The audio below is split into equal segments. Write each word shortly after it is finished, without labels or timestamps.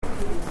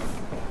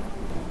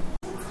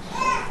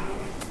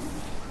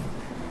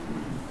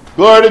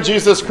Glory to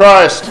Jesus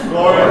Christ.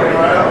 Glory to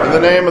God. In the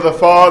name of the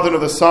Father, and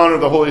of the Son, and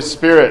of the Holy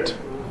Spirit.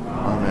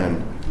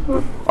 Amen.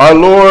 Our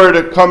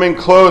Lord, coming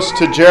close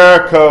to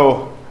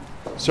Jericho,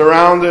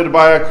 surrounded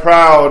by a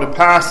crowd,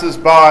 passes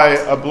by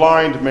a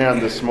blind man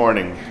this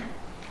morning.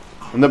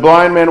 And the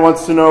blind man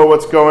wants to know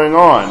what's going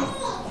on.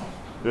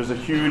 There's a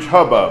huge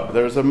hubbub.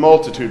 There's a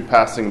multitude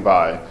passing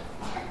by.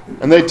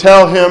 And they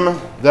tell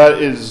him that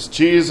it is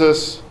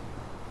Jesus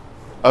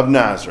of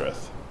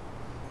Nazareth.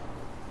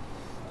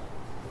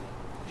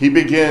 He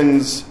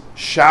begins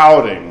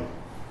shouting,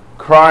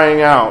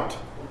 crying out,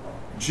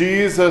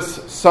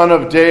 "Jesus, Son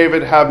of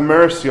David, have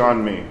mercy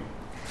on me."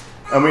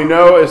 And we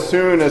know as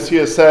soon as he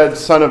has said,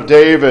 "Son of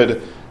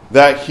David,"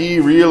 that he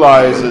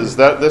realizes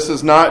that this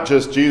is not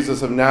just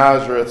Jesus of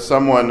Nazareth,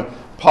 someone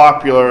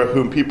popular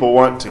whom people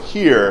want to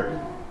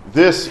hear.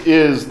 This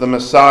is the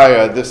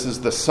Messiah. This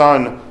is the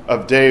Son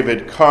of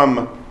David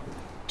come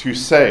to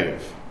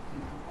save.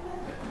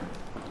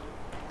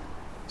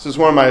 This is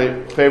one of my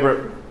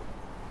favorite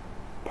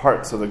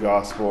parts of the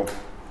gospel,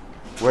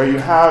 where you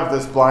have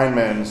this blind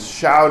man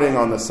shouting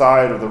on the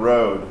side of the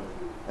road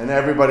and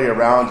everybody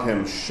around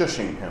him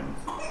shushing him,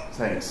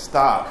 saying,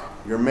 "Stop,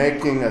 you're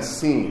making a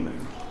scene.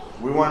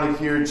 We want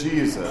to hear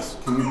Jesus.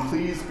 Can you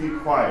please be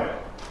quiet?"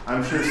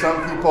 I'm sure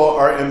some people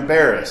are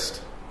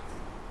embarrassed.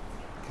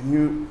 Can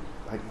you,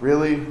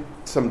 really?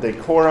 Some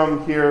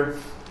decorum here?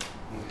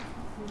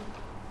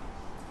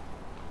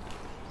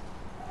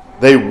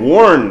 They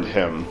warned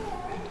him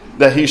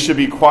that he should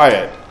be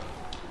quiet.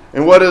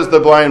 And what does the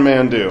blind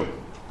man do?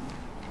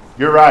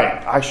 You're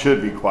right, I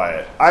should be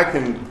quiet. I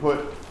can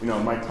put,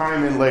 my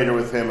time in later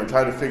with him or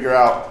try to figure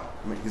out,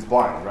 he's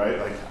blind, right?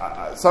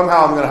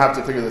 Somehow I'm going to have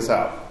to figure this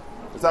out.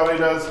 Is that what he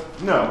does?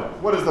 No.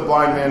 What does the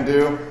blind man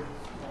do?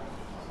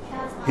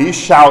 He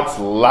shouts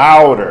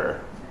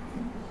louder.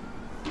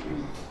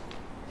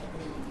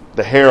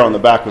 The hair on the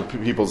back of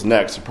people's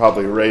necks are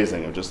probably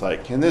raising. I'm just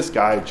like, can this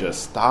guy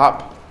just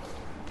stop?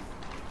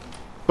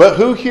 But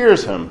who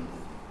hears him?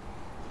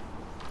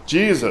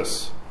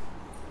 Jesus.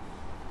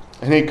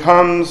 And he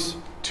comes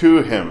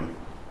to him.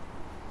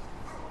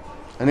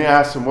 And he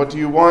asks him, "What do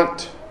you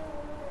want?"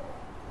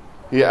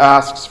 He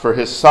asks for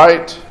his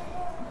sight.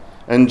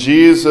 And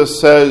Jesus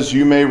says,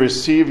 "You may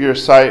receive your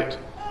sight,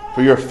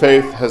 for your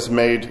faith has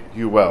made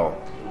you well."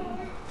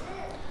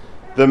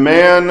 The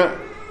man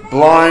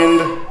blind,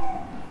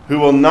 who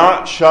will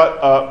not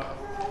shut up,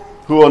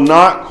 who will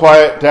not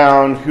quiet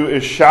down, who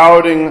is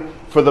shouting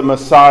for the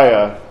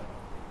Messiah,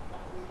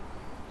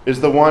 is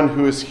the one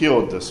who is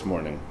healed this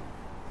morning.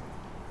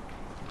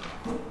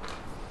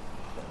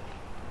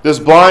 This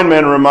blind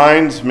man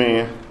reminds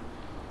me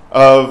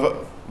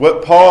of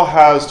what Paul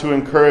has to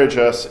encourage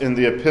us in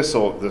the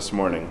epistle this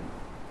morning.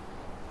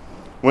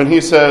 When he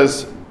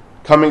says,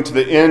 coming to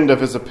the end of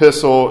his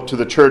epistle to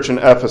the church in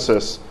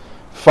Ephesus,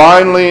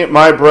 "Finally,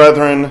 my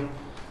brethren,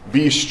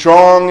 be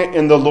strong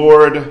in the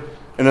Lord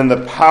and in the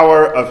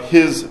power of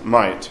his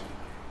might."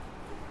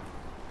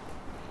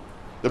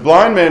 The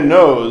blind man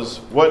knows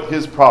what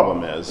his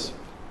problem is.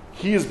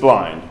 He is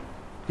blind.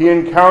 He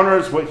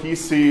encounters what he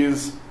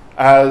sees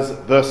as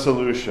the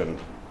solution.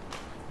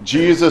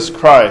 Jesus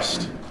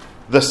Christ,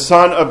 the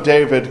Son of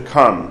David,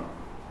 come.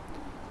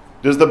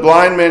 Does the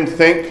blind man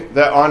think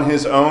that on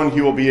his own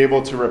he will be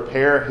able to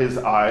repair his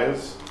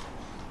eyes?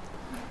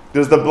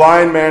 Does the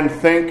blind man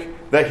think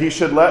that he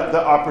should let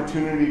the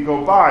opportunity go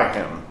by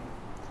him?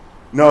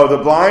 No, the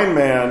blind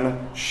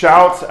man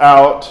shouts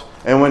out,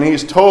 and when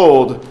he's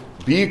told,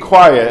 "Be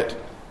quiet,"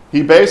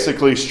 he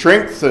basically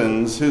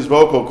strengthens his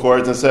vocal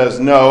cords and says,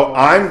 "No,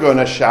 I'm going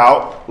to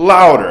shout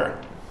louder."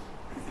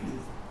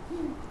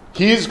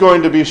 He's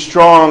going to be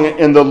strong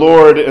in the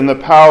Lord in the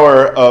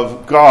power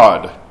of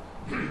God.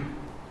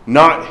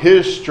 Not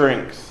his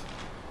strength,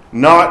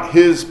 not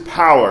his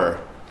power,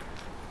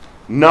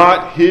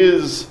 not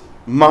his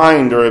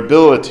mind or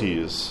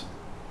abilities.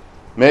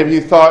 Maybe he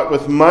thought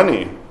with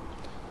money.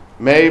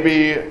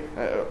 Maybe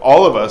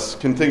all of us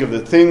can think of the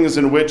things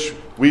in which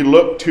we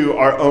look to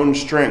our own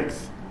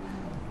strength.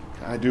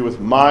 I do with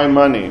my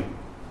money.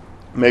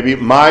 Maybe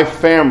my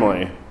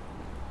family.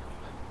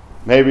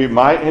 Maybe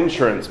my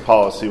insurance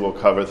policy will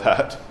cover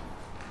that.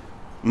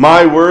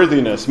 My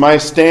worthiness, my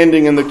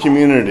standing in the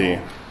community.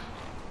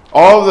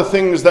 All the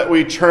things that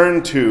we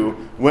turn to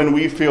when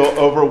we feel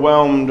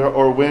overwhelmed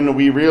or when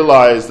we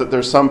realize that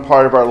there's some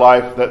part of our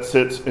life that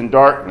sits in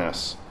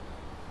darkness.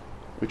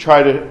 We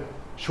try to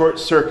short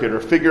circuit or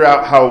figure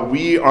out how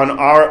we on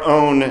our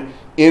own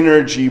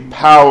energy,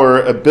 power,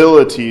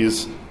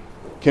 abilities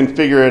can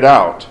figure it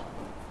out.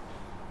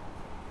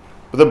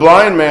 But the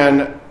blind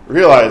man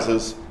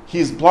realizes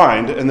he's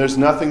blind and there's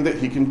nothing that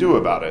he can do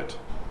about it.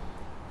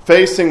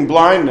 Facing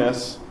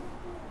blindness,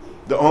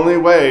 the only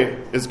way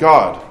is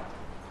God.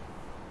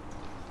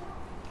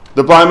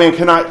 The blind man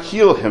cannot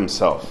heal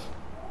himself.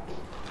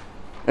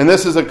 And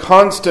this is a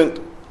constant,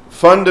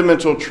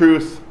 fundamental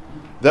truth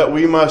that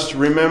we must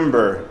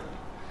remember,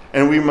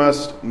 and we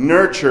must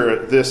nurture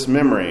this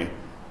memory,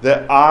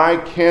 that I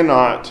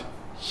cannot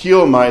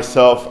heal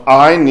myself.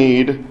 I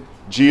need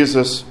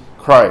Jesus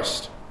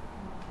Christ.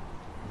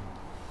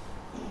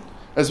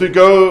 As we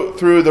go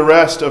through the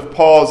rest of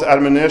Paul's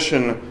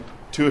admonition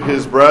to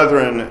his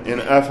brethren in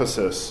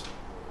Ephesus,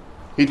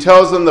 he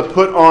tells them to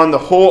put on the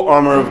whole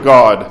armor of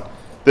God,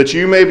 that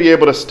you may be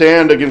able to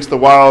stand against the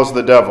wiles of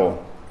the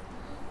devil.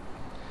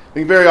 I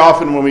think very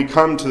often when we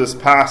come to this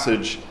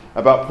passage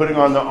about putting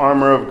on the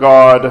armor of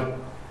God,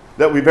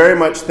 that we very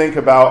much think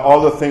about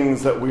all the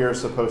things that we are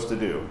supposed to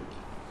do.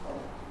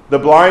 The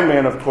blind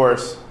man, of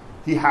course,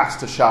 he has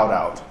to shout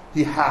out.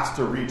 He has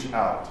to reach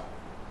out.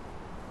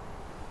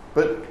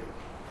 But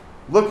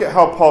look at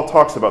how Paul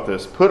talks about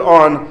this. Put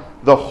on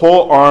the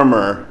whole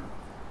armor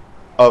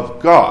of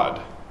God.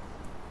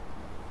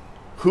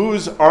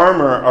 Whose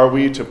armor are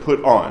we to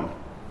put on?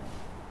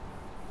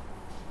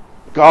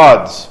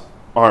 God's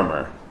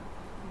armor.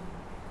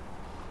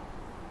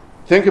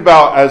 Think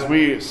about as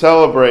we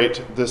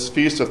celebrate this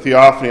Feast of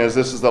Theophany, as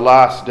this is the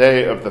last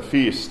day of the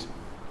feast,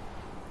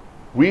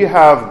 we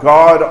have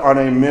God on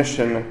a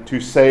mission to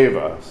save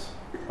us.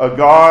 A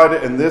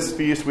God, in this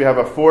feast, we have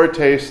a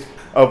foretaste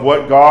of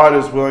what God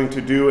is willing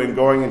to do in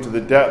going into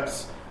the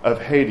depths of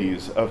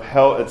Hades, of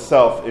hell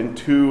itself,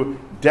 into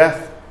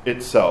death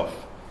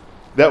itself.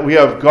 That we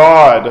have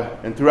God,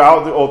 and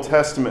throughout the Old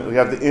Testament, we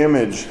have the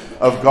image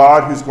of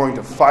God who's going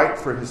to fight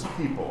for his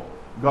people.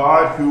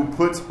 God who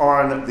puts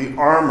on the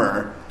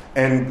armor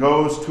and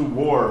goes to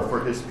war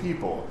for his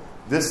people.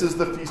 This is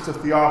the Feast of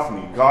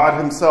Theophany. God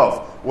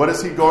himself. What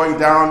is he going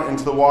down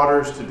into the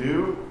waters to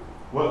do?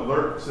 What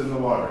lurks in the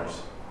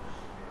waters?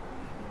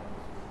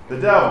 The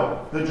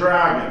devil, the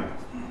dragon,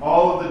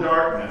 all of the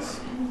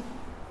darkness.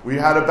 We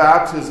had a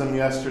baptism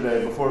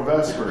yesterday before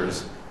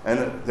Vespers,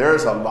 and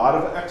there's a lot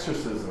of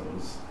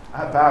exorcisms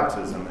at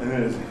baptism, and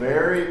it is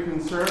very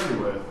concerned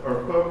with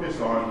or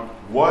focused on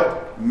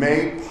what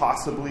may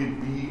possibly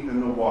be in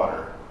the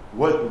water,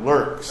 what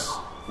lurks,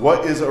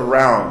 what is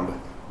around,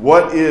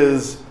 what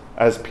is,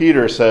 as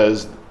Peter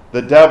says,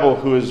 the devil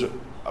who is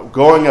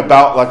going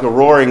about like a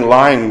roaring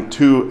lion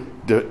to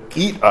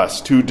eat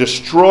us, to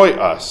destroy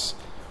us.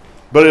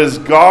 But it is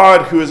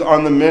God who is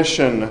on the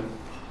mission.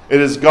 It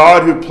is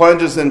God who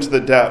plunges into the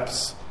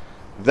depths.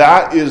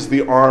 That is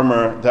the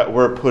armor that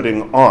we're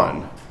putting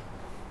on.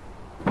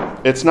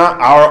 It's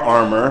not our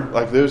armor.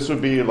 Like this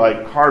would be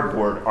like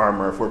cardboard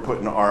armor if we're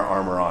putting our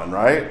armor on,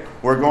 right?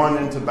 We're going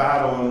into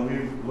battle and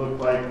we look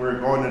like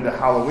we're going into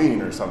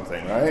Halloween or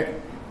something, right?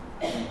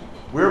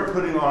 We're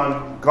putting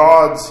on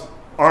God's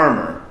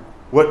armor,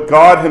 what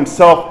God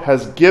himself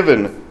has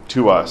given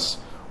to us.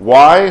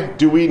 Why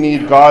do we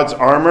need God's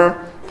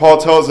armor? Paul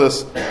tells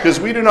us, because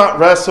we do not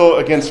wrestle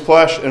against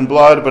flesh and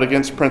blood, but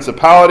against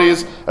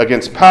principalities,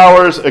 against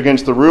powers,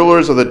 against the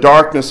rulers of the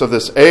darkness of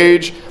this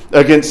age,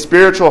 against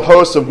spiritual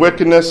hosts of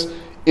wickedness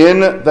in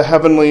the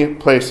heavenly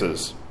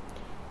places.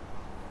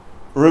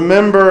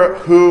 Remember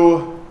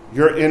who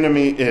your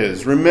enemy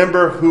is.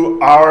 Remember who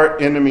our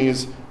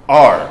enemies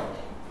are.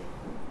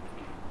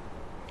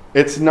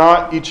 It's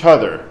not each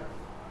other.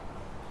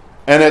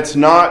 And it's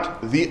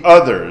not the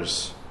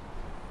others.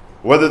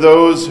 Whether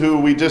those who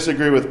we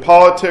disagree with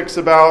politics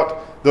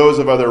about, those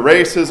of other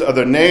races,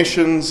 other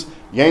nations,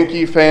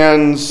 Yankee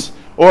fans,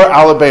 or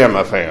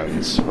Alabama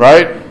fans,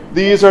 right?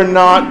 These are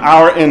not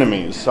our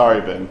enemies.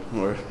 Sorry, Ben.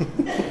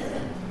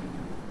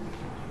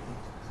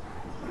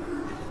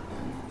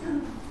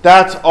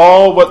 That's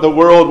all what the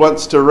world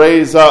wants to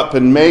raise up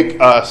and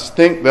make us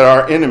think that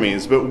are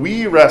enemies. But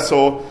we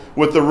wrestle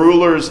with the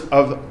rulers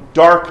of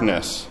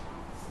darkness.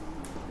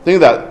 Think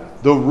of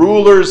that. The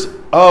rulers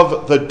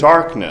of the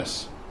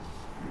darkness.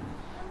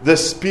 The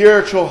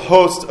spiritual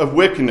host of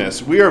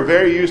wickedness. We are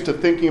very used to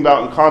thinking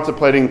about and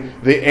contemplating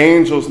the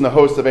angels and the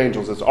host of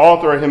angels. It's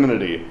all through our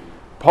hymnody.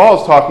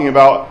 Paul's talking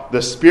about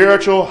the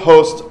spiritual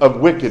host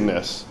of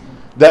wickedness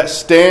that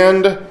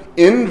stand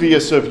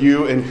envious of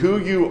you and who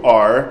you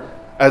are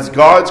as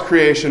God's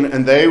creation,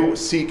 and they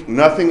seek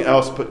nothing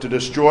else but to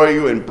destroy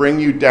you and bring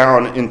you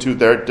down into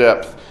their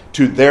depth,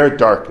 to their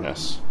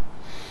darkness.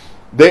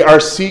 They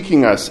are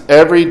seeking us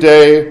every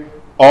day,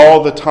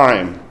 all the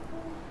time.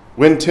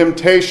 When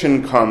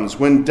temptation comes,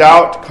 when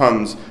doubt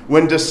comes,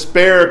 when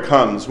despair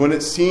comes, when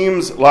it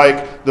seems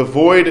like the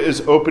void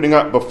is opening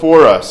up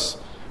before us,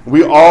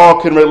 we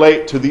all can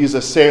relate to these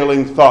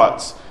assailing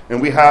thoughts,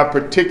 and we have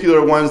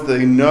particular ones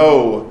they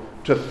know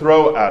to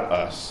throw at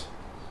us.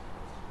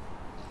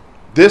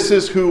 This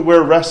is who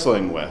we're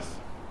wrestling with.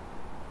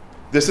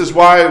 This is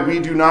why we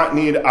do not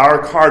need our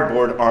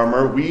cardboard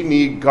armor. We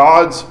need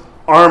God's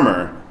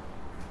armor.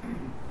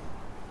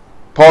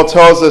 Paul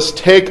tells us,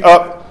 take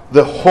up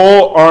the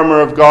whole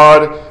armor of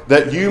God,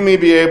 that you may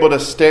be able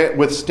to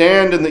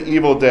withstand in the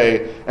evil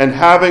day, and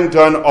having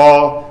done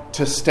all,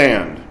 to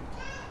stand.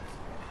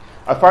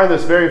 I find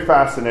this very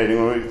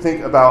fascinating when we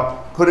think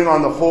about putting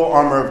on the whole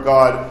armor of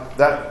God.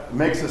 That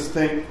makes us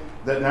think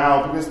that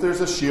now, because there's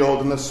a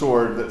shield and the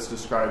sword that's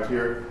described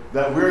here,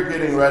 that we're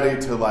getting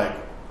ready to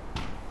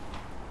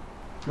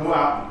go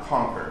out and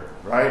conquer,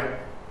 right?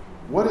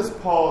 What does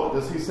Paul,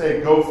 does he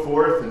say go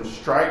forth and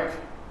strike?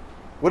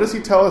 What does he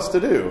tell us to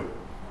do?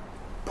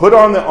 Put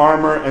on the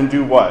armor and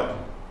do what?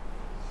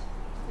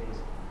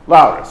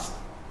 Loudest.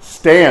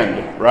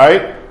 Stand,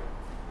 right?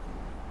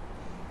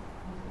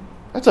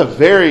 That's a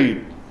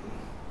very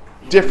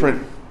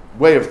different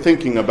way of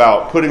thinking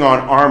about putting on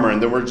armor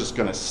and then we're just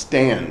going to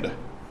stand.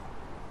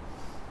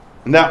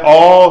 And that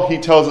all he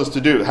tells us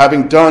to do,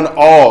 having done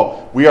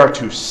all, we are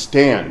to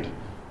stand,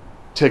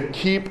 to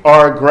keep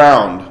our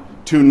ground,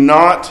 to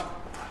not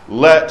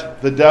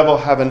let the devil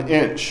have an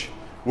inch.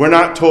 We're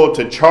not told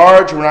to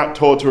charge. We're not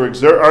told to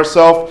exert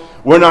ourselves.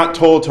 We're not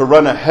told to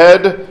run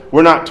ahead.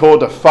 We're not told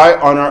to fight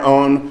on our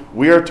own.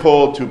 We are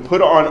told to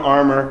put on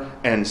armor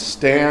and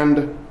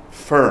stand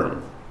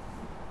firm.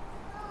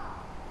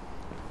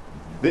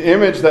 The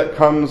image that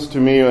comes to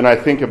me when I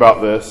think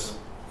about this,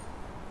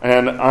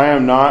 and I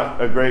am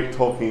not a great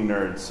Tolkien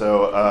nerd,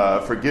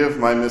 so forgive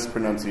my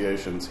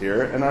mispronunciations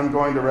here, and I'm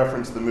going to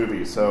reference the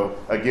movie, so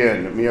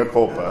again, mea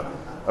culpa,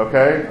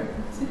 okay?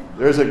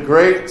 There's a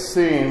great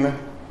scene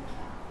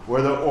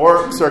where the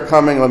orcs are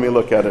coming. Let me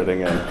look at it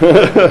again.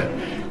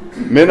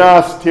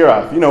 Minas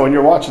Tirith. You know, when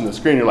you're watching the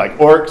screen, you're like,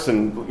 orcs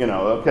and,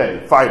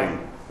 okay,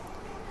 fighting.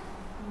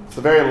 It's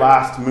the very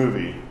last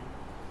movie.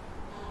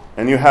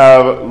 And you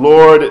have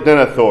Lord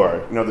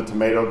Denethor, the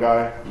tomato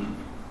guy?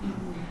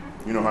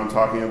 You know who I'm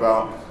talking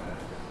about?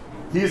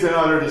 He's in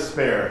utter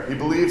despair. He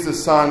believes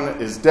his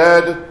son is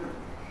dead.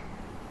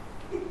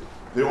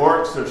 The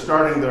orcs are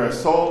starting their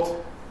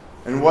assault.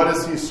 And what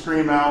does he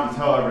scream out and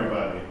tell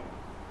everybody?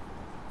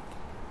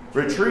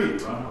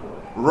 Retreat.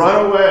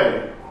 Run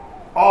away.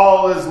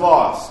 All is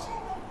lost.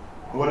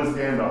 What does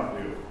Gandalf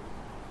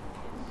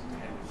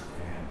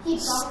do?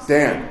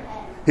 Stand.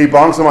 He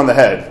bonks him on the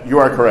head. You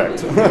are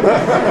correct.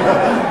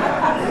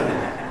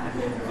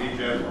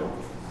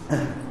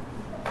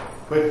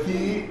 But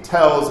he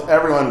tells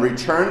everyone,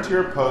 return to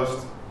your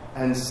post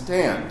and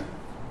stand.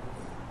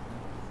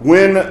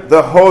 When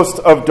the host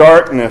of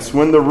darkness,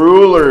 when the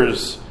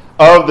rulers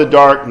of the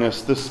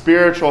darkness, the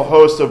spiritual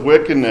host of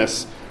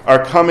wickedness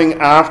are coming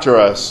after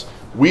us,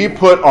 we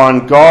put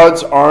on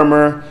God's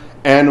armor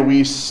and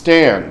we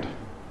stand.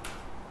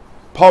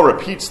 Paul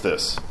repeats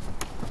this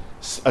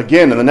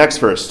again in the next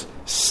verse.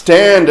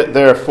 Stand,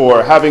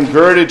 therefore, having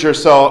girded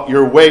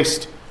your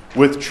waist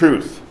with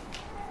truth.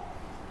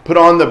 Put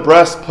on the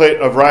breastplate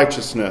of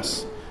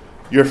righteousness,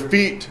 your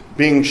feet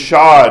being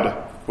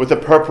shod with the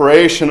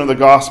preparation of the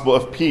gospel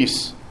of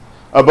peace.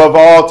 Above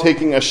all,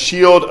 taking a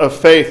shield of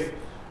faith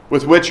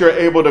with which you're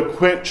able to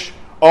quench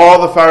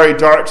all the fiery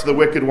darts of the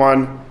wicked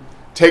one.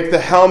 Take the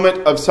helmet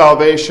of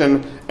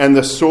salvation and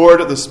the sword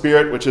of the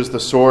Spirit, which is the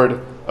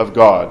sword of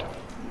God.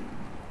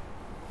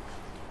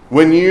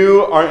 When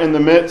you are in the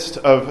midst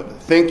of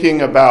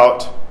thinking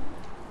about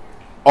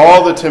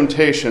all the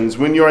temptations,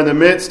 when you are in the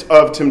midst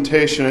of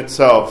temptation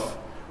itself,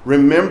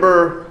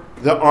 remember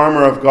the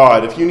armor of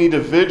God. If you need to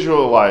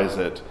visualize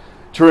it,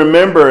 to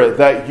remember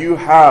that you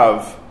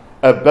have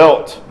a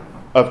belt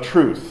of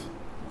truth.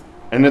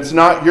 And it's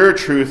not your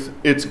truth,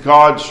 it's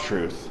God's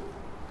truth.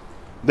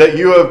 That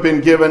you have been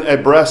given a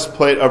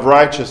breastplate of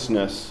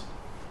righteousness,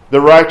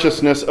 the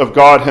righteousness of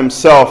God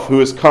himself who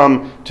has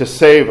come to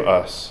save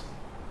us.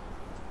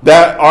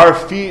 That our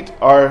feet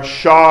are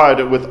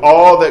shod with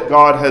all that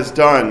God has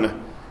done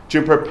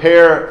to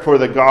prepare for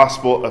the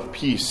gospel of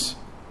peace.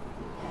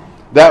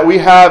 That we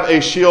have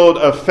a shield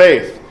of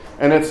faith,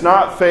 and it's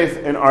not faith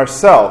in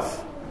ourselves.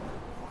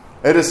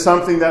 It is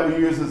something that we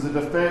use as a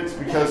defense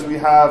because we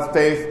have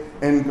faith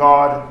in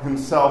God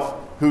himself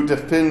who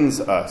defends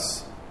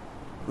us.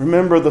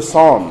 Remember the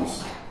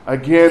Psalms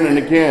again and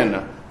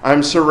again.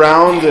 I'm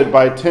surrounded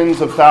by tens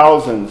of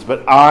thousands,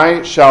 but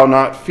I shall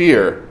not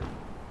fear.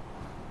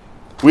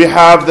 We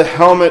have the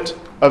helmet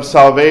of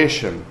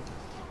salvation,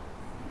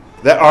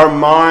 that our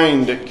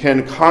mind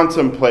can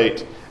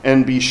contemplate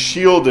and be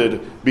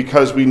shielded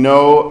because we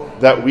know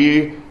that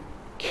we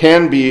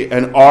can be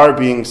and are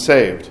being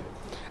saved.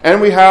 And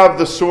we have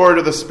the sword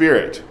of the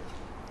Spirit,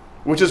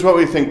 which is what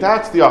we think,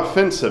 that's the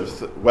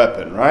offensive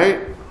weapon,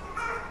 right?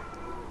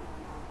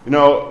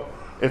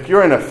 If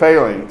you're in a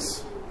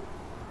phalanx,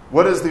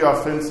 what is the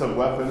offensive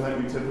weapon that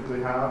you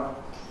typically have?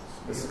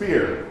 A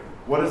spear.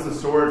 What is the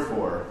sword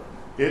for?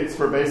 It's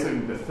for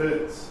basic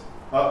defense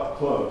up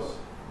close,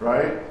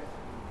 right?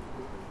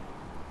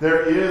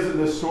 There is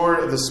the sword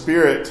of the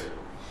Spirit,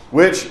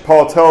 which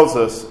Paul tells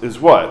us is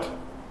what?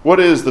 What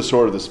is the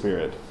sword of the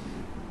Spirit?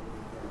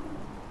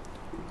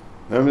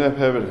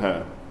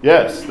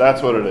 Yes,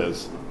 that's what it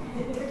is.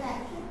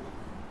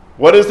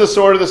 What is the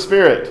sword of the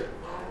Spirit?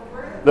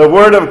 The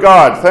Word of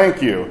God.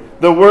 Thank you.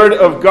 The Word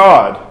of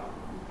God.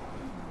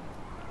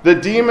 The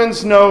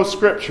demons know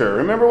Scripture.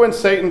 Remember when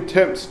Satan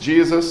tempts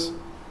Jesus?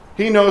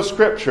 He knows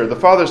Scripture. The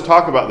fathers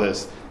talk about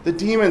this. The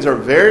demons are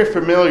very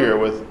familiar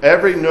with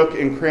every nook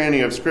and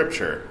cranny of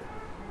Scripture.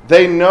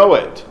 They know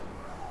it.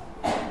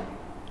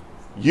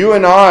 You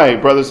and I,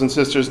 brothers and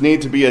sisters,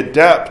 need to be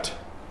adept.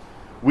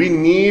 We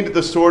need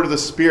the sword of the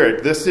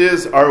Spirit. This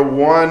is our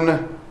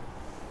one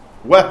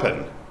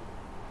weapon.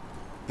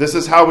 This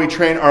is how we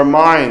train our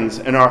minds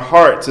and our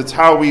hearts. It's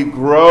how we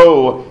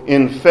grow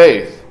in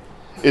faith,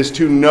 is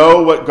to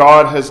know what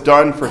God has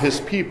done for his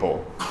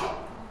people.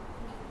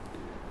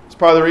 It's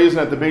probably the reason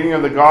at the beginning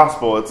of the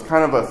gospel, it's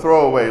kind of a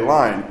throwaway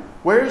line.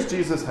 Where is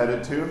Jesus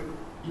headed to?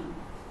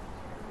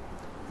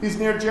 He's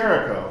near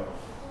Jericho,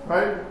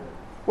 right?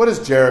 What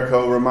does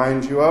Jericho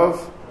remind you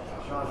of?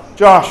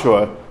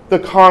 Joshua, the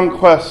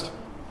conquest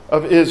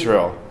of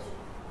Israel.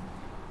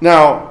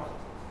 Now,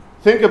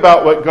 think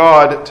about what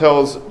God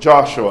tells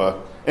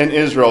Joshua and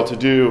Israel to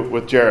do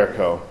with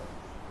Jericho.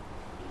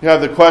 You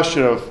have the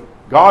question of,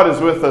 God is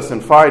with us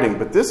in fighting,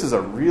 but this is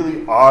a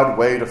really odd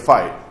way to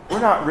fight. We're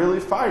not really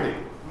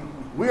fighting.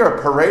 We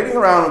are parading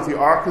around with the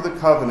Ark of the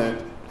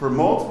Covenant for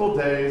multiple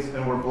days,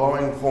 and we're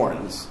blowing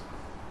horns.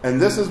 And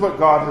this is what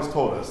God has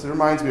told us. It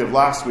reminds me of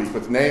last week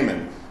with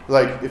Naaman.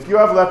 Like, if you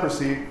have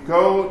leprosy,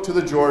 go to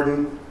the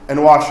Jordan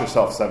and wash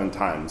yourself 7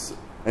 times.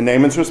 And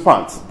Naaman's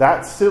response,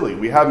 that's silly.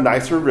 We have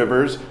nicer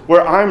rivers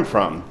where I'm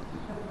from.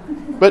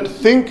 But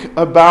think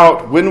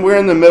about when we're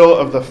in the middle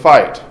of the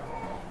fight,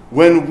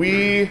 when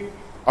we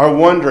are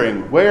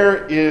wondering,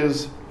 where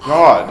is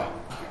God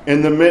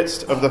in the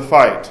midst of the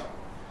fight?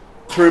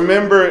 To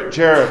remember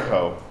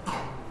Jericho,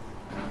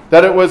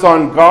 that it was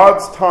on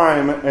God's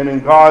time and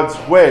in God's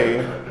way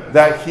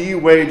that he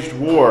waged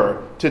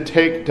war to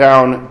take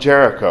down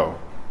Jericho.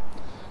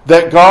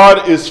 That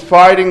God is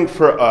fighting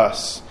for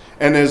us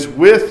and is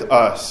with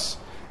us,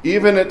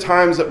 even at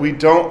times that we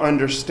don't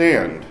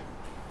understand.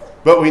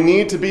 But we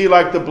need to be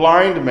like the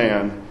blind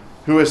man,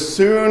 who as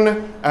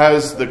soon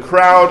as the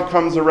crowd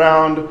comes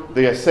around,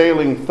 the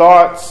assailing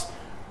thoughts,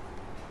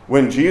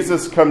 when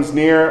Jesus comes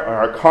near,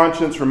 our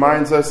conscience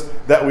reminds us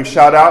that we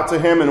shout out to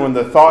him, and when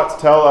the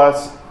thoughts tell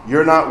us,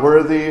 you're not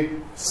worthy,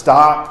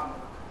 stop.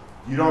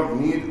 You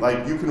don't need,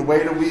 you can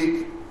wait a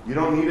week. You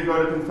don't need to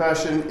go to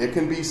confession. It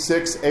can be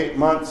 6, 8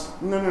 months.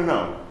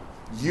 No.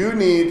 You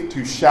need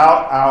to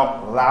shout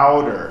out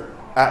louder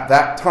at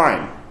that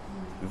time.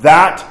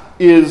 That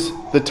is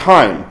the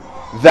time.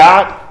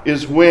 That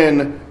is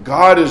when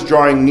God is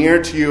drawing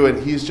near to you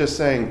and he's just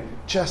saying,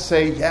 just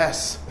say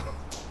yes.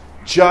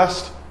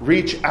 Just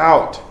reach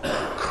out.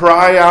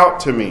 Cry out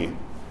to me.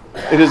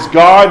 It is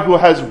God who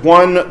has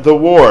won the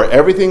war.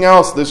 Everything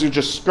else, these are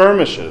just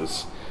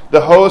skirmishes.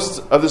 The hosts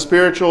of the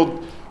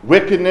spiritual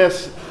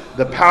wickedness,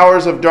 the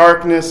powers of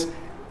darkness,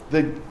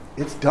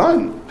 it's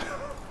done.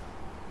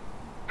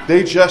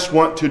 They just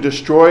want to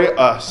destroy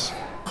us.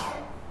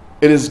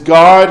 It is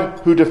God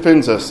who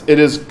defends us. It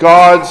is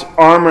God's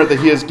armor that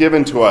he has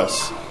given to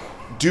us.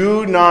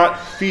 Do not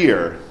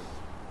fear.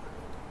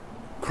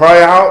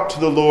 Cry out to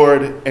the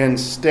Lord and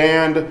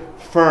stand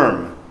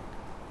firm.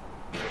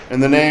 In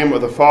the name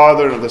of the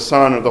Father, and of the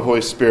Son, and of the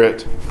Holy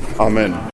Spirit. Amen.